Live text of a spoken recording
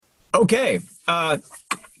Okay.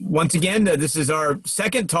 Once again, this is our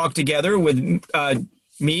second talk together with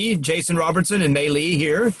me, Jason Robertson, and Mei Lee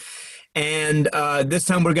here. And this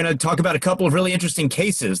time we're going to talk about a couple of really interesting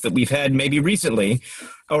cases that we've had maybe recently,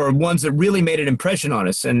 or ones that really made an impression on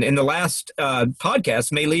us. And in the last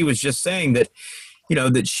podcast, Mei Lee was just saying that,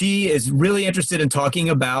 that she is really interested in talking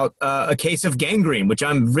about a case of gangrene, which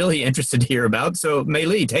I'm really interested to hear about. So Mei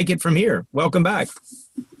Lee, take it from here. Welcome back.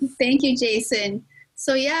 Thank you, Jason.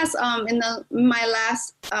 So yes, in our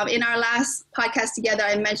last podcast together,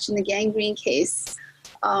 I mentioned the gangrene case.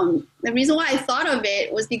 The reason why I thought of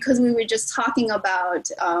it was because we were just talking about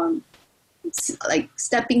like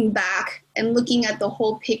stepping back and looking at the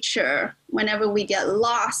whole picture whenever we get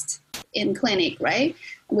lost in clinic, right?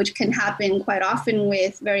 Which can happen quite often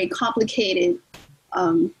with very complicated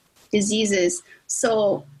diseases.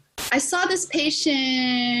 So I saw this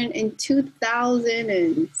patient in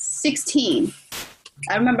 2016.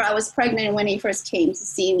 I remember I was pregnant when he first came to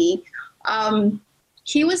see me.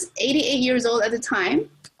 He was 88 years old at the time,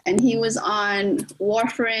 and he was on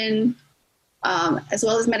warfarin, as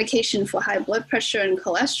well as medication for high blood pressure and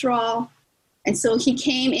cholesterol. And so he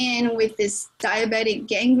came in with this diabetic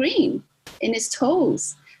gangrene in his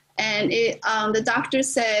toes. And the doctor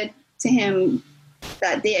said to him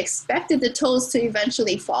that they expected the toes to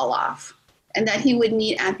eventually fall off and that he would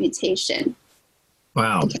need amputation.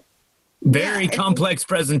 Wow. Okay. Very complex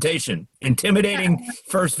presentation. Intimidating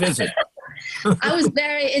first visit. I was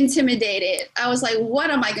very intimidated. I was like,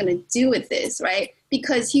 what am I going to do with this, right?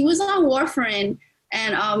 Because he was on warfarin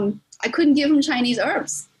and I couldn't give him Chinese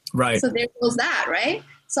herbs. Right. So there goes that, right?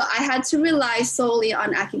 So I had to rely solely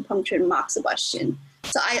on acupuncture and moxibustion.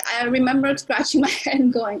 So I remember scratching my head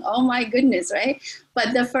and going, oh my goodness, right?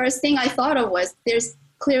 But the first thing I thought of was there's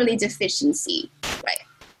clearly deficiency, right?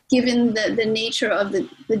 Given the nature of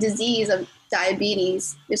the disease of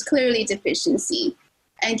diabetes, there's clearly deficiency.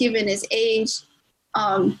 And given his age,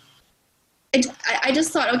 I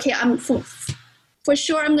just thought, okay, I'm for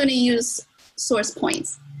sure I'm going to use source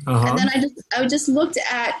points. Uh-huh. And then I just looked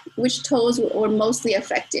at which toes were mostly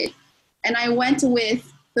affected. And I went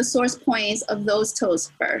with the source points of those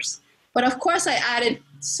toes first. But of course, I added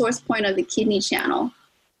source point of the kidney channel.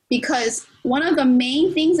 Because one of the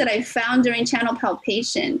main things that I found during channel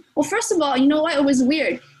palpation, well, first of all, you know what? It was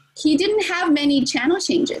weird. He didn't have many channel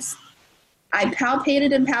changes. I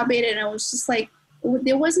palpated, and it was just like,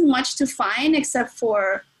 there wasn't much to find except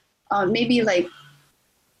for maybe like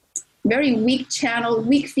very weak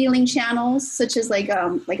feeling channels, such as like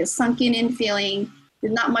a sunken in feeling.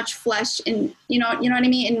 There's not much flesh in, you know what I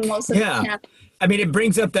mean? In most of the channels. I mean, it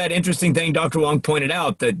brings up that interesting thing Dr. Wong pointed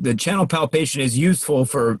out, that the channel palpation is useful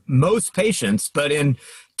for most patients, but in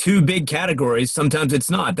two big categories, sometimes it's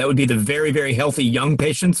not. That would be the very, very healthy young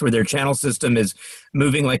patients where their channel system is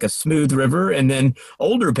moving like a smooth river, and then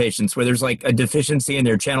older patients where there's like a deficiency in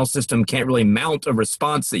their channel system can't really mount a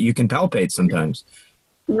response that you can palpate sometimes.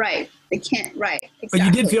 Right. They can't. Right. Exactly. But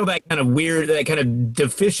you did feel that kind of weird, that kind of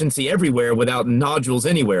deficiency everywhere without nodules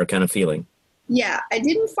anywhere kind of feeling. Yeah, I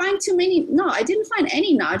didn't find any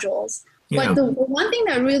nodules. Yeah. But the one thing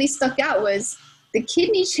that really stuck out was the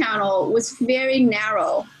kidney channel was very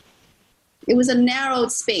narrow. It was a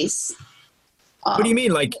narrowed space. What do you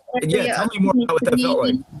mean? Like, tell me more about what that felt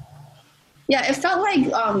like. Yeah, it felt like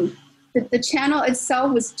the channel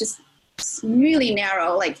itself was just really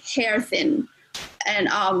narrow, like hair thin. And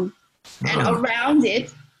around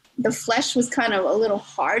it, the flesh was kind of a little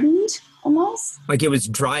hardened almost. Like it was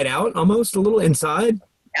dried out almost a little inside?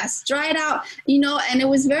 Yes, dried out, and it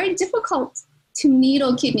was very difficult to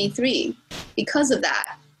needle kidney 3 because of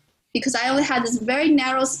that. Because I only had this very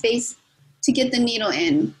narrow space to get the needle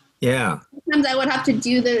in. Yeah. Sometimes I would have to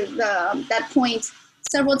do that point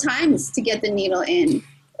several times to get the needle in.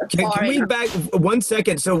 Can we back 1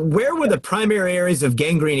 second? So where were the primary areas of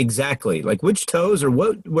gangrene exactly? Like which toes or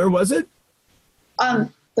where was it?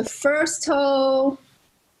 The first toe,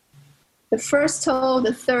 the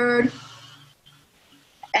third,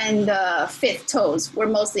 and the fifth toes were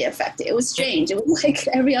mostly affected. It was strange. It was like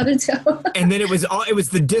every other toe. And then it was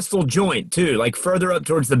the distal joint too, like further up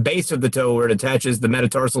towards the base of the toe where it attaches, the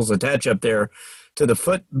metatarsals attach up there to the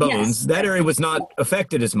foot bones. Yes. That area was not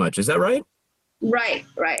affected as much. Is that right? Right.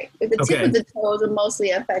 The tip of the toes were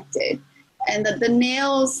mostly affected. And the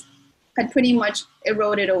nails had pretty much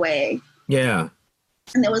eroded away. Yeah.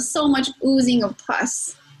 And there was so much oozing of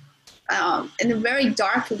pus. And the very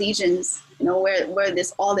dark lesions, where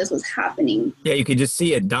all this was happening. Yeah, you could just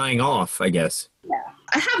see it dying off, I guess. Yeah.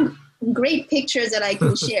 I have great pictures that I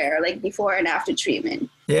can share, like before and after treatment.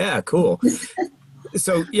 Yeah, cool.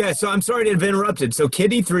 So I'm sorry to have interrupted. So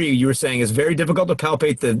kidney 3, you were saying, is very difficult to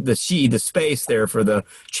palpate the space there for the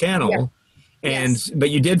channel. And Yes.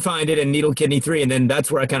 but you did find it in needle kidney 3, and then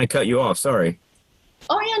that's where I kind of cut you off. Sorry.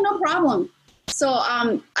 Oh yeah, no problem. So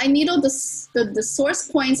I needled the source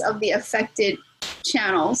points of the affected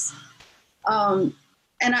channels. And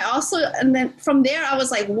then from there I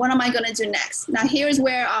was like, what am I going to do next? Now here's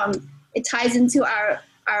where it ties into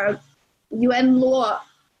our UN law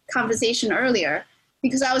conversation earlier,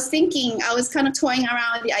 because I was kind of toying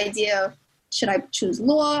around with the idea of, should I choose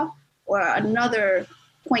law or another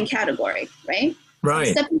point category, right? Right.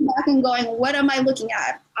 Stepping back and going, what am I looking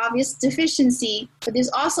at? Obvious deficiency, but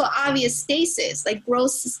there's also obvious stasis, like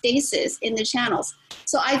gross stasis in the channels.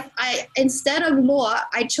 So I instead of law,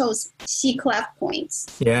 I chose She-clef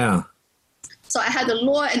points. Yeah. So I had the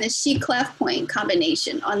law and the She-clef point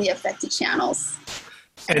combination on the affected channels.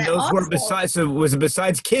 And those were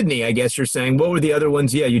besides kidney, I guess you're saying. What were the other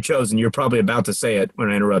ones? Yeah, you chose, and you're probably about to say it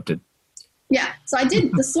when I interrupted. Yeah. So I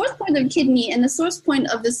did the source point of kidney and the source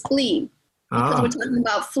point of the spleen. Because we're talking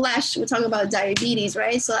about flesh, we're talking about diabetes,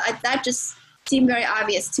 right? So that just seemed very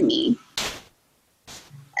obvious to me.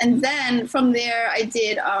 And then from there, I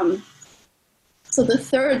did so the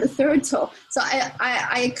third toe. So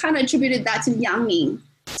I kind of attributed that to Yangming.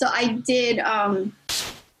 So I did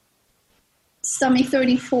stomach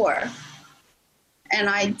 34, and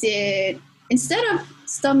I did, instead of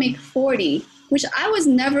stomach 40, which I was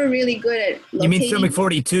never really good at locating. You mean stomach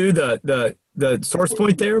 42, the source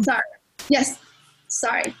point there? Sorry. Yes.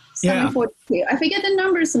 Sorry. Stomach 42. I forget the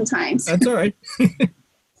numbers sometimes. That's all right.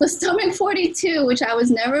 So stomach 42, which I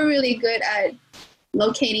was never really good at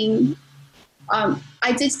locating,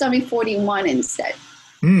 I did stomach 41 instead.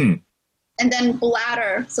 And then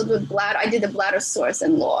bladder. So I did the bladder source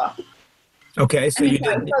and law. Okay, so you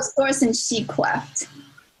did source and She-clef.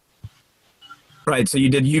 Right, so you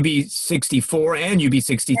did UB64 and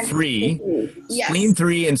UB63, yes. spleen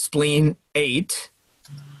 3 and spleen 8,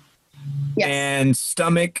 yes. And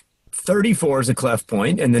stomach 34 is a cleft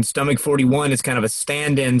point, and then stomach 41 is kind of a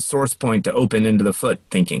stand-in source point to open into the foot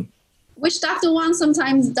thinking. Which Dr. Wang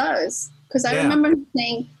sometimes does, because I remember him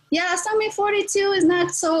saying, stomach 42 is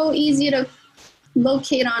not so easy to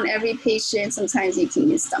locate on every patient. Sometimes you can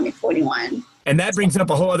use stomach 41. And that brings up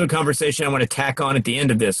a whole other conversation I want to tack on at the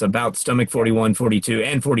end of this about stomach 41, 42,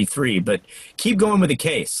 and 43. But keep going with the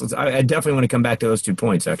case. I definitely want to come back to those 2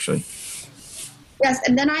 points, actually. Yes,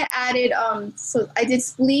 and then I added, so I did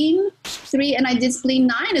spleen 3 and I did spleen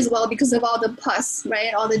 9 as well because of all the pus,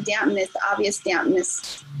 right? All the dampness, the obvious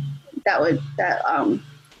dampness that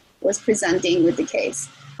was presenting with the case.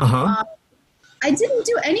 Uh-huh. I didn't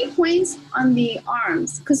do any points on the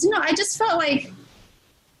arms because, I just felt like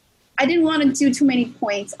I didn't want to do too many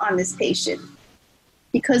points on this patient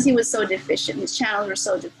because he was so deficient. His channels were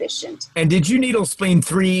so deficient. And did you needle spleen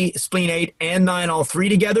 3, spleen 8, and 9 all 3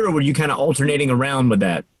 together, or were you kind of alternating around with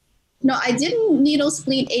that? No, I didn't needle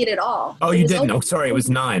spleen 8 at all. Oh, you didn't? Oh, sorry, it was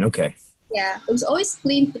 9. Okay. Yeah, it was always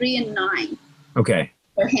spleen 3 and 9. Okay.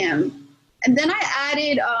 For him. And then I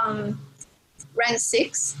added Ren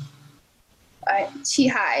 6.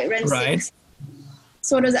 Chi-Hai, Ren 6.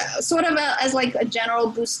 Sort of as like a general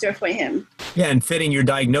booster for him. Yeah, and fitting your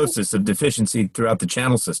diagnosis of deficiency throughout the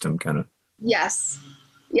channel system, kind of. Yes.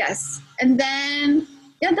 And then,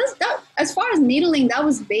 that as far as needling, that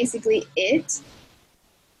was basically it.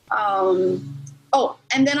 And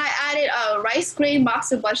then I added a rice grain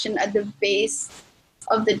moxibustion at the base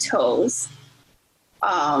of the toes.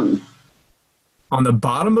 On the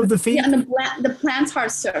bottom of the feet? Yeah, on the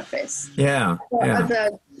plantar surface. Yeah.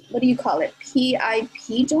 What do you call it?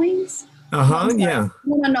 PIP joints? Yeah.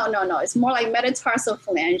 No. It's more like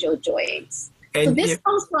metatarsophalangeal joints. And so this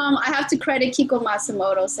comes from, I have to credit Kiko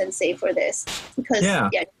Matsumoto sensei for this because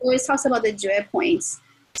he always talks about the Jue points.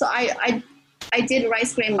 So I did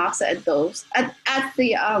rice grain moxa at those, at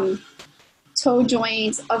the toe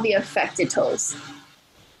joints of the affected toes.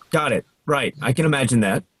 Got it. Right. I can imagine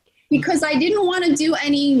that. Because I didn't want to do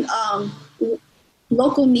any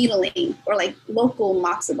local needling or like local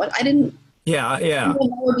moxa, but I didn't. Yeah. That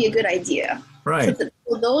would be a good idea. Right. So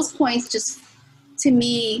those points just, to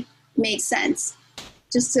me, made sense,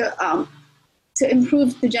 just to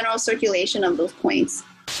improve the general circulation of those points.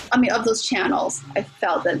 Of those channels. I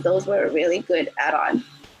felt that those were a really good add-on.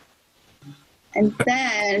 And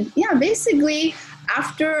then, basically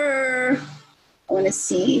after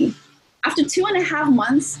 2.5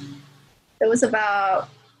 months, I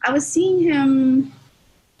was seeing him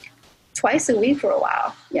twice a week for a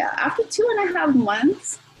while. Yeah, after 2.5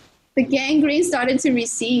 months, the gangrene started to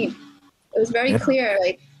recede. It was very clear,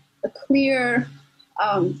 like a clear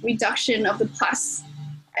reduction of the pus,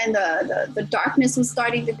 and the darkness was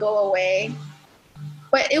starting to go away.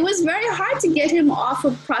 But it was very hard to get him off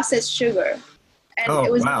of processed sugar. And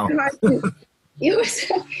it was very hard to,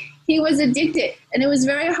 he was addicted. And it was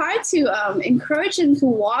very hard to encourage him to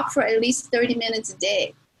walk for at least 30 minutes a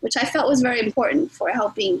day, which I felt was very important for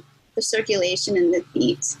helping the circulation in the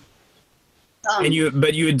feet. And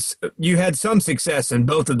you had some success in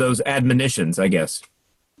both of those admonitions, I guess.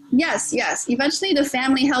 Yes. Eventually, the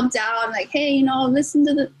family helped out. Like, hey, listen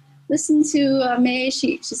to May.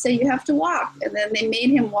 She said you have to walk, and then they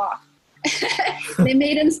made him walk. They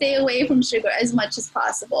made him stay away from sugar as much as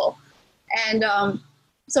possible, and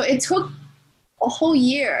so it took a whole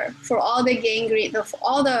year for all the gangrene,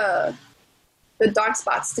 all the dark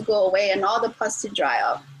spots to go away, and all the pus to dry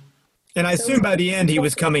up. And I assume by the end he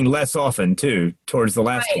was coming less often too, towards the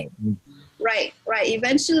last one. Right.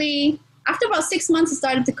 Eventually, after about 6 months, it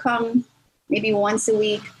started to come maybe once a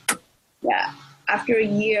week. Yeah, after a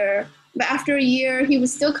year. But after a year, he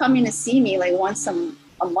was still coming to see me like once a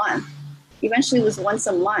month. Eventually, it was once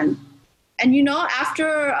a month. And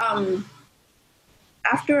after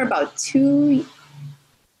about 2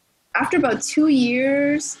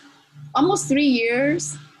 years, almost 3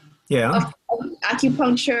 years. Yeah. Of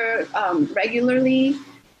acupuncture regularly,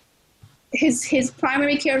 his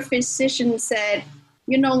primary care physician said,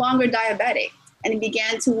 "You're no longer diabetic," and he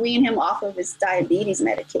began to wean him off of his diabetes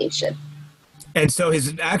medication. And so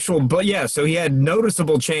his actual, so he had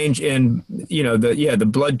noticeable change in,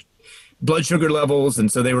 the blood sugar levels, and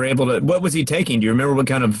so they were able to. What was he taking? Do you remember what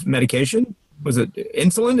kind of medication? Was it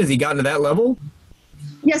insulin? Has he gotten to that level?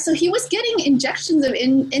 Yeah, so he was getting injections of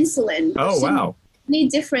insulin. Oh, wow. Any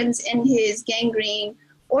difference in his gangrene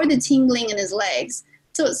or the tingling in his legs.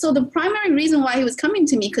 So the primary reason why he was coming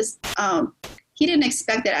to me, because he didn't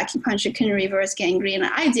expect that acupuncture can reverse gangrene.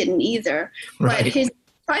 I didn't either. Right.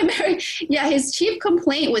 But his chief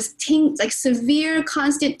complaint was severe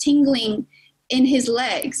constant tingling in his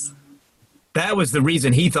legs. That was the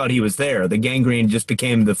reason he thought he was there. The gangrene just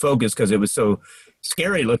became the focus because it was so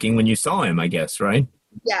scary looking when you saw him, I guess, right?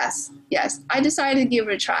 Yes. I decided to give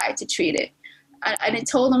it a try to treat it. I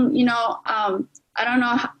told him, I don't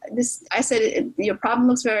know this. I said, your problem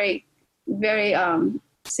looks very, very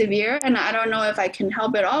severe, and I don't know if I can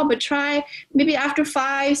help at all. But try maybe after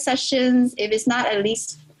 5 sessions. If it's not at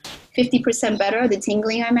least 50% better, the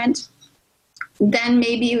tingling I meant, then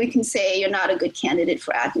maybe we can say you're not a good candidate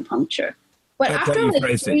for acupuncture. But after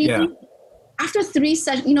after 3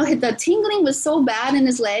 sessions, the tingling was so bad in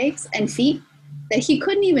his legs and feet that he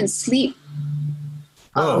couldn't even sleep.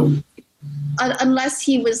 Unless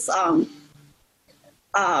he was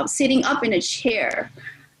sitting up in a chair.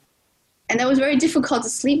 And that was very difficult to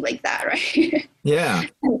sleep like that, right? Yeah.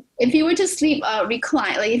 If he were to sleep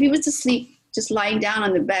recline, like if he was to sleep just lying down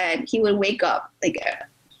on the bed, he would wake up like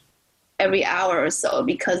every hour or so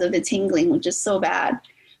because of the tingling, which is so bad.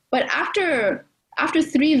 But after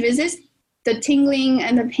 3 visits, the tingling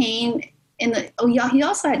and the pain he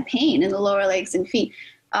also had pain in the lower legs and feet,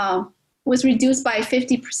 was reduced by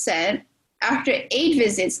 50%. After 8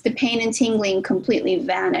 visits, the pain and tingling completely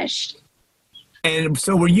vanished. And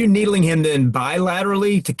so were you needling him then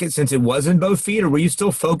bilaterally since it was in both feet, or were you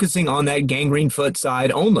still focusing on that gangrene foot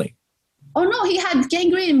side only? Oh, no, he had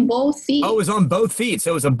gangrene in both feet. Oh, it was on both feet. So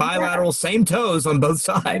it was a bilateral, same toes on both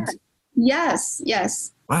sides. Yes.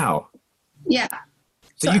 Wow. Yeah.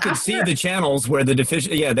 So you could see the channels where the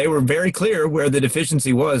deficiency, they were very clear where the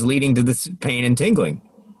deficiency was leading to this pain and tingling.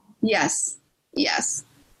 Yes.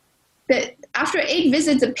 But after 8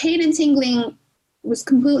 visits, the pain and tingling was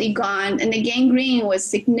completely gone, and the gangrene was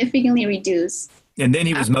significantly reduced. And then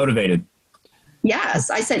he was motivated.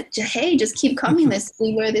 Yes. I said, hey, just keep coming. Let's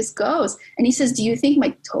see where this goes. And he says, do you think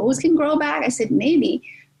my toes can grow back? I said, maybe.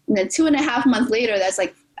 And then 2.5 months later, that's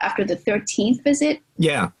like after the 13th visit.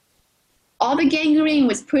 Yeah. All the gangrene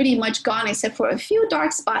was pretty much gone except for a few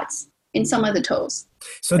dark spots in some of the toes.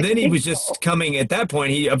 So then he was just coming at that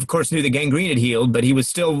point. He, of course, knew the gangrene had healed, but he was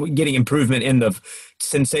still getting improvement in the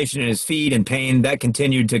sensation in his feet and pain. That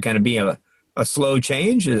continued to kind of be a slow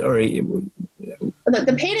change, or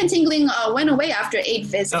the pain and tingling went away after 8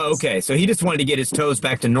 visits. Oh, okay. So he just wanted to get his toes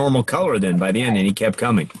back to normal color then by the end, and he kept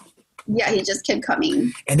coming. Yeah, he just kept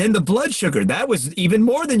coming. And then the blood sugar, that was even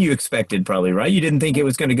more than you expected probably, right? You didn't think it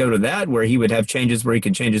was going to go to that where he would have changes where he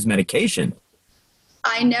could change his medication.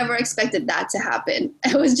 I never expected that to happen.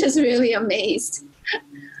 I was just really amazed.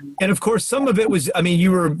 And of course, some of it was,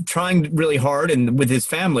 you were trying really hard and with his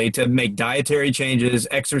family to make dietary changes,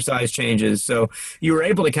 exercise changes. So you were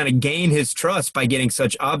able to kind of gain his trust by getting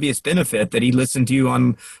such obvious benefit that he listened to you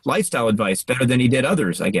on lifestyle advice better than he did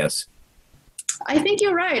others, I guess. I think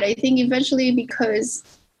you're right. I think eventually because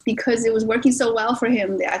it was working so well for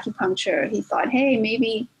him, the acupuncture, he thought, hey,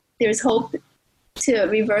 maybe there's hope to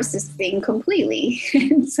reverse this thing completely.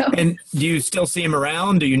 And do you still see him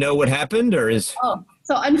around? Do you know what happened, or is? Oh,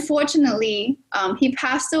 so unfortunately, he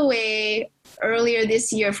passed away earlier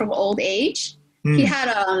this year from old age. He had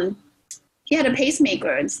a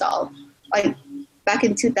pacemaker installed, like back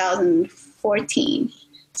in 2014.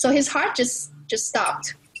 So his heart just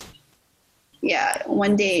stopped. Yeah,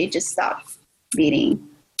 one day it just stopped beating.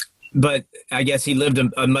 But I guess he lived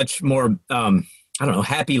a much more, I don't know,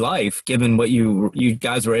 happy life, given what you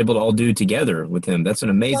guys were able to all do together with him. That's an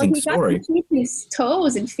amazing story. He got to keep his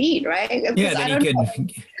toes and feet, right? Yeah, then he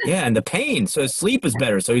could. Yeah, and the pain, so his sleep is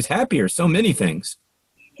better, so he's happier. So many things.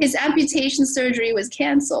 His amputation surgery was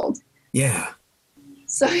canceled. Yeah.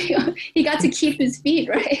 So he got to keep his feet,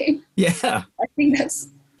 right? Yeah. I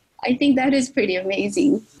think that is pretty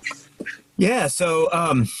amazing. Yeah. So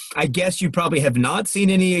I guess you probably have not seen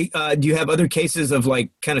any. Do you have other cases of like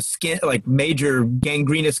kind of skin, like major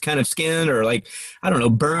gangrenous kind of skin, or like, I don't know,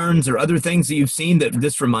 burns or other things that you've seen that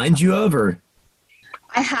this reminds you of? Or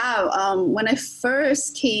I have. When I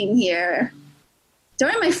first came here,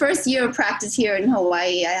 during my first year of practice here in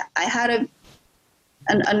Hawaii, I had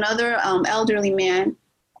another elderly man,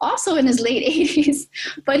 also in his late 80s,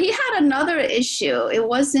 but he had another issue. It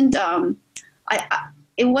wasn't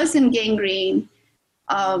it wasn't gangrene.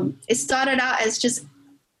 It started out as just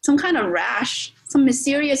some kind of rash, some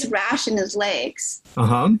mysterious rash in his legs.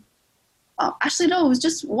 Actually, no, it was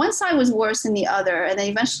just one side was worse than the other, and then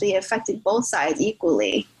eventually it affected both sides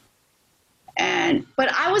equally.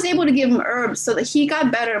 But I was able to give him herbs so that he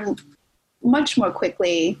got better much more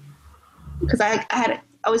quickly, because I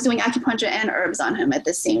was doing acupuncture and herbs on him at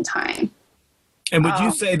the same time. And would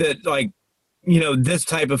you say that, like, this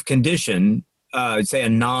type of condition, say a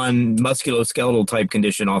non-musculoskeletal type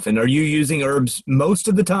condition often, are you using herbs most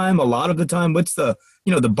of the time, a lot of the time? What's the,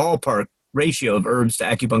 the ballpark ratio of herbs to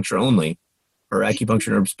acupuncture only, or acupuncture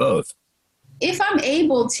and herbs both? If I'm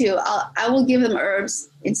able to, I will give them herbs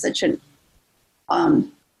in such a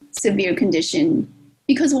severe condition,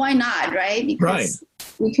 because why not, right? Because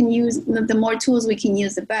we can use, the more tools we can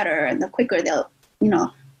use, the better, and the quicker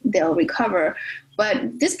they'll recover.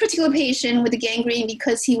 But this particular patient with the gangrene,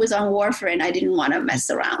 because he was on warfarin, I didn't want to mess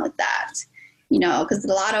around with that, because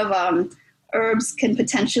a lot of herbs can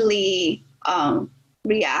potentially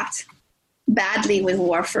react badly with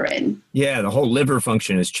warfarin. Yeah, the whole liver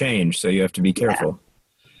function has changed, so you have to be careful.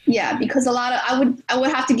 Yeah, because I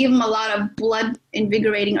would have to give him a lot of blood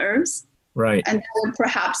invigorating herbs. Right. And that would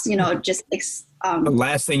perhaps, just the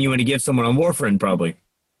last thing you want to give someone on warfarin, probably.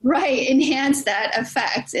 Right, enhance that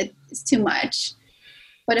effect. It's too much.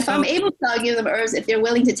 But if I'm able to, I'll give them herbs if they're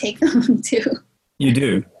willing to take them too. You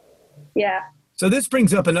do? Yeah. So this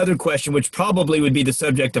brings up another question, which probably would be the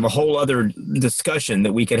subject of a whole other discussion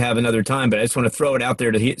that we could have another time, but I just want to throw it out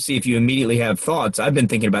there to see if you immediately have thoughts. I've been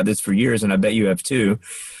thinking about this for years, and I bet you have too.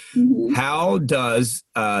 Mm-hmm. How does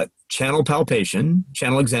channel palpation,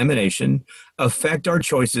 channel examination, affect our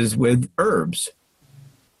choices with herbs?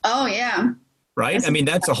 Oh, yeah. Right?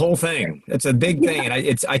 That's a whole thing. It's a big thing.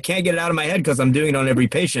 And I can't get it out of my head because I'm doing it on every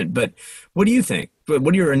patient. But what do you think?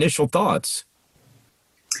 What are your initial thoughts?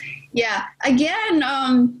 Yeah.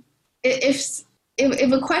 Again, if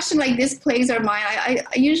a question like this plays our mind, I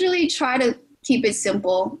usually try to keep it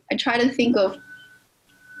simple. I try to think of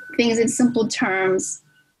things in simple terms.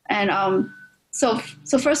 And so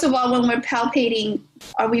first of all, when we're palpating,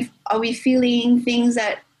 are we feeling things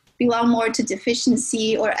that belong more to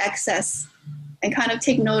deficiency or excess? And kind of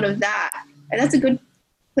take note of that. And that's a good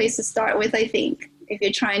place to start with, I think, if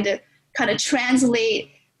you're trying to kind of translate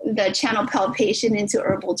the channel palpation into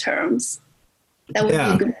herbal terms. That would be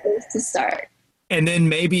a good place to start. And then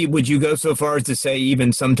maybe would you go so far as to say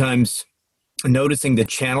even sometimes noticing the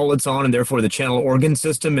channel it's on and therefore the channel organ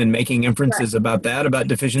system and making inferences about that, about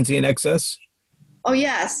deficiency and excess? Oh,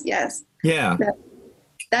 yes. Yeah.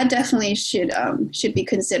 That definitely should be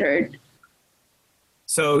considered.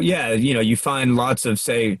 So, yeah, you find lots of,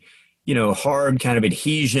 say, hard kind of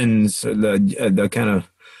adhesions, the kind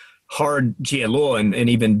of hard GLO and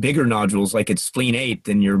even bigger nodules like it's spleen 8,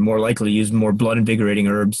 then you're more likely to use more blood invigorating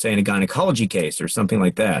herbs, say in a gynecology case or something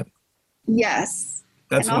like that. Yes.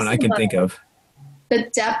 That's one I can think of. The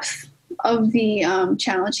depth of the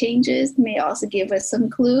channel changes may also give us some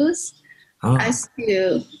clues as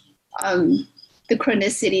to the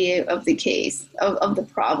chronicity of the case, of the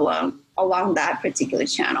problem along that particular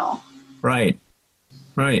channel. Right.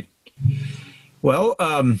 Well,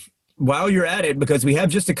 while you're at it, because we have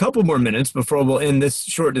just a couple more minutes before we'll end this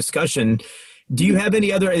short discussion, Do you have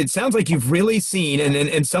any other, it sounds like you've really seen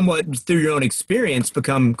and somewhat through your own experience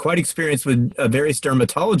become quite experienced with various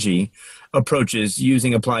dermatology approaches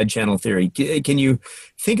using applied channel theory. Can you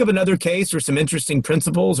think of another case or some interesting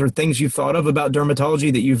principles or things you've thought of about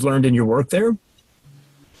dermatology that you've learned in your work there?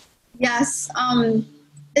 Yes.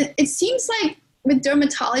 It seems like with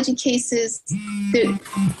dermatology cases,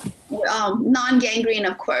 non-gangrene,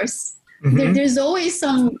 of course, there's always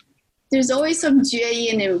some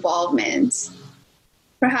Jueyin involvement,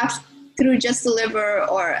 perhaps through just the liver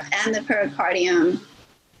and the pericardium.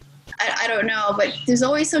 I don't know, but there's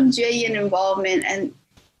always some Jueyin involvement, and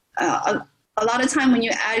a lot of time when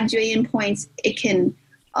you add Jueyin points, it can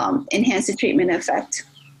enhance the treatment effect.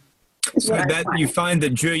 So that you find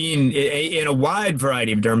that Jueyin, in a wide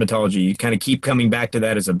variety of dermatology, you kind of keep coming back to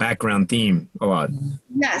that as a background theme a lot.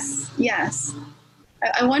 Yes.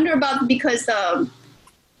 I wonder about, because the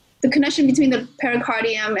connection between the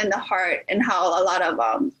pericardium and the heart, and how a lot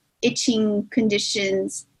of itching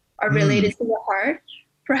conditions are related to the heart.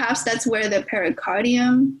 Perhaps that's where the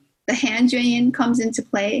pericardium, the hand Jueyin, comes into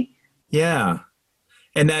play. Yeah.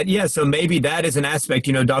 And so maybe that is an aspect,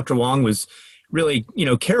 Dr. Wong was really,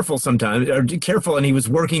 careful sometimes, and he was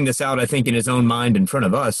working this out, I think, in his own mind in front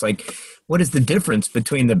of us. Like, what is the difference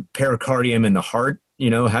between the pericardium and the heart?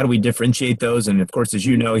 How do we differentiate those? And of course, as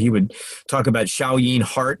you know, he would talk about Shaoyin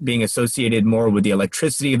heart being associated more with the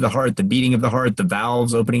electricity of the heart, the beating of the heart, the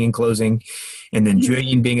valves opening and closing, and then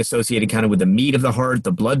Jueyin being associated kind of with the meat of the heart,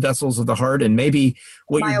 the blood vessels of the heart, and maybe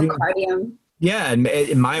what you're doing. Yeah, and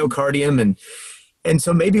myocardium. And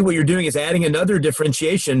so maybe what you're doing is adding another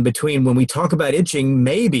differentiation between when we talk about itching,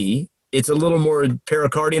 maybe it's a little more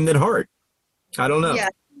pericardium than heart. I don't know. Yeah,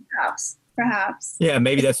 perhaps. Yeah,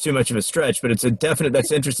 maybe that's too much of a stretch, but it's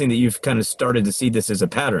that's interesting that you've kind of started to see this as a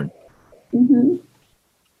pattern. Mm-hmm.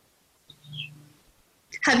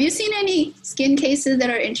 Have you seen any skin cases that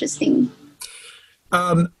are interesting?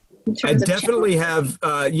 I definitely have,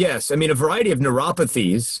 yes. I mean, a variety of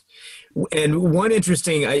neuropathies. And one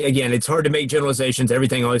interesting, again, it's hard to make generalizations.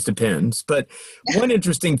 Everything always depends. But one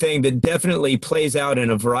interesting thing that definitely plays out in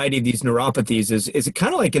a variety of these neuropathies is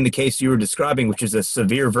kind of like in the case you were describing, which is a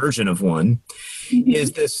severe version of one,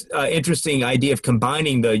 is this interesting idea of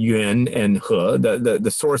combining the yuan and he,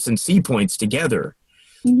 the source and C points together.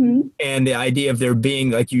 And the idea of there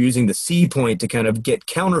being, like, you're using the C point to kind of get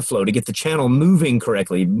counterflow, to get the channel moving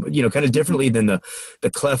correctly, kind of differently than the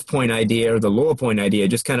cleft point idea or the lower point idea,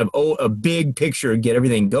 just kind of a big picture, get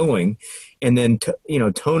everything going, and then,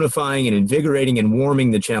 tonifying and invigorating and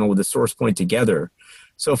warming the channel with the source point together.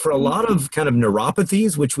 So for a lot of kind of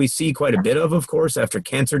neuropathies, which we see quite a bit of course, after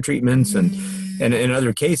cancer treatments and in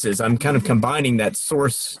other cases, I'm kind of combining that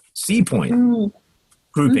source C point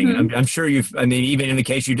grouping. I'm sure even in the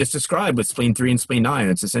case you just described with spleen 3 and spleen 9,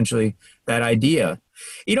 it's essentially that idea.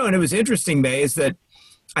 And it was interesting, May, is that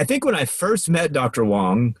I think when I first met Dr.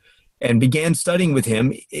 Wong and began studying with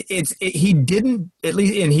him, he didn't, at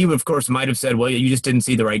least, and he of course might have said, well, you just didn't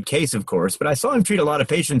see the right case, of course, but I saw him treat a lot of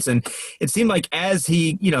patients, and it seemed like as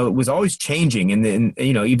he, was always changing, and then,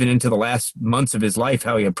 even into the last months of his life,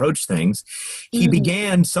 how he approached things, he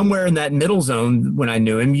began somewhere in that middle zone when I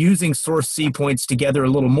knew him, using source C points together a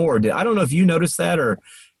little more. I don't know if you noticed that, or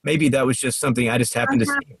maybe that was just something I just happened to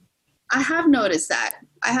see. I have noticed that.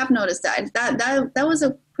 That was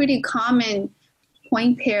a pretty common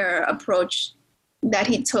point pair approach that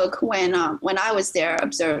he took when I was there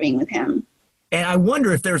observing with him. And I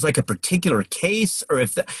wonder if there's like a particular case, or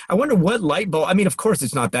I wonder what light bulb. I mean, of course,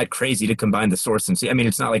 it's not that crazy to combine the source and see. I mean,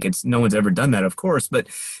 it's not like no one's ever done that, of course. But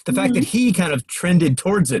the fact that he kind of trended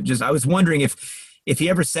towards it, I was wondering if he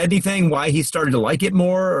ever said anything, why he started to like it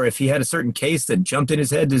more, or if he had a certain case that jumped in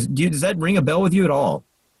his head. Does that ring a bell with you at all?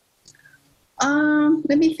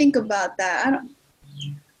 Let me think about that.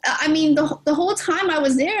 The whole time I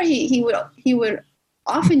was there, he would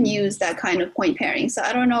often use that kind of point pairing. So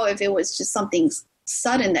I don't know if it was just something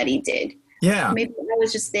sudden that he did. Yeah. Maybe I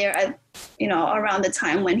was just there at, around the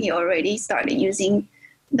time when he already started using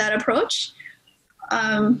that approach.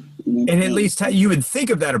 And at least you would think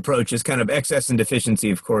of that approach as kind of excess and deficiency,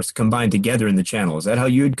 of course, combined together in the channel. Is that how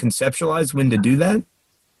you would conceptualize when to do that?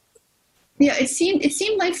 Yeah, it seemed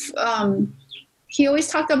like he always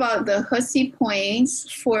talked about the He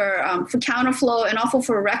points for counterflow, and also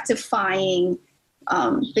for rectifying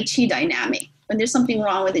the qi dynamic. When there's something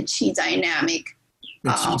wrong with the qi dynamic. The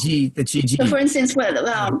qi. So for instance, with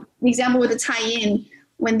the example with the Taiyin,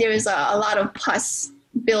 when there's a lot of pus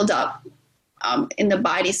buildup in the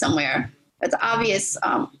body somewhere, that's an obvious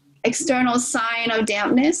external sign of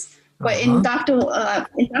dampness. But in Dr.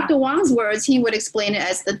 Wang's words, he would explain it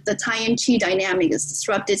as the Taiyin qi dynamic is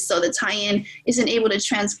disrupted, so the Taiyin isn't able to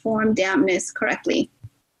transform dampness correctly.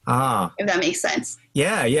 If that makes sense.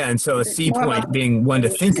 Yeah. And so a C point being one to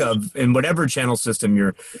think of in whatever channel system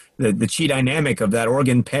the qi dynamic of that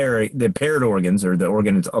organ pair, the paired organs or the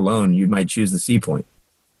organs alone, you might choose the C point.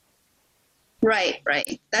 Right.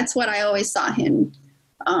 That's what I always saw him.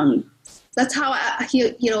 That's how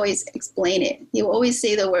he'd always explain it. He would always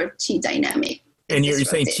say the word qi dynamic. And you're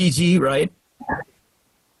saying qi ji, right?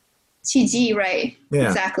 Qi ji, right? Yeah.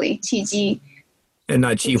 Exactly. Qi ji. And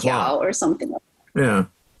not qi hua or something like that. Yeah.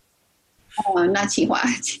 Not qi hua.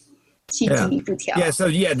 Qi ji bu tiao. Yeah. So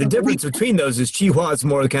the difference between those is qi hua is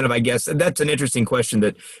more kind of, I guess, that's an interesting question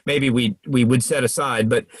that maybe we would set aside.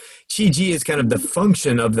 But qi ji is kind of the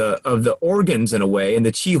function of the organs in a way, and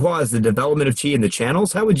the qi hua is the development of qi in the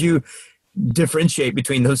channels. How would you differentiate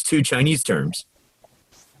between those two Chinese terms?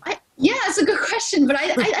 Yeah, it's a good question, but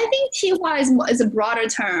I think qi hua is a broader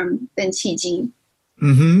term than qi ji.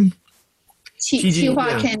 Mm-hmm. Qi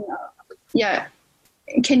hua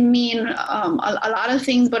can mean a lot of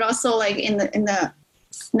things, but also like in the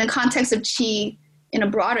context of qi in a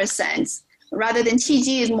broader sense, rather than qi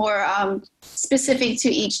ji is more specific to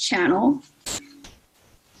each channel.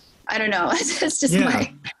 I don't know. It's just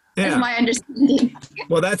my understanding.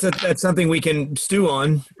 Well, that's something we can stew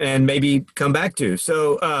on and maybe come back to.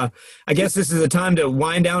 So I guess this is a time to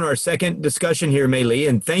wind down our second discussion here, Mei Li,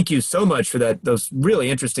 and thank you so much for those really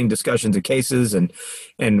interesting discussions of cases and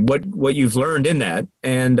what you've learned in that.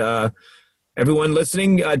 And everyone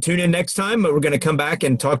listening, tune in next time. We're going to come back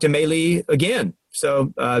and talk to Mei Li again.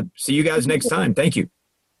 So see you guys next time. Thank you.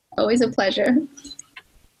 Always a pleasure.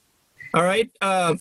 All right.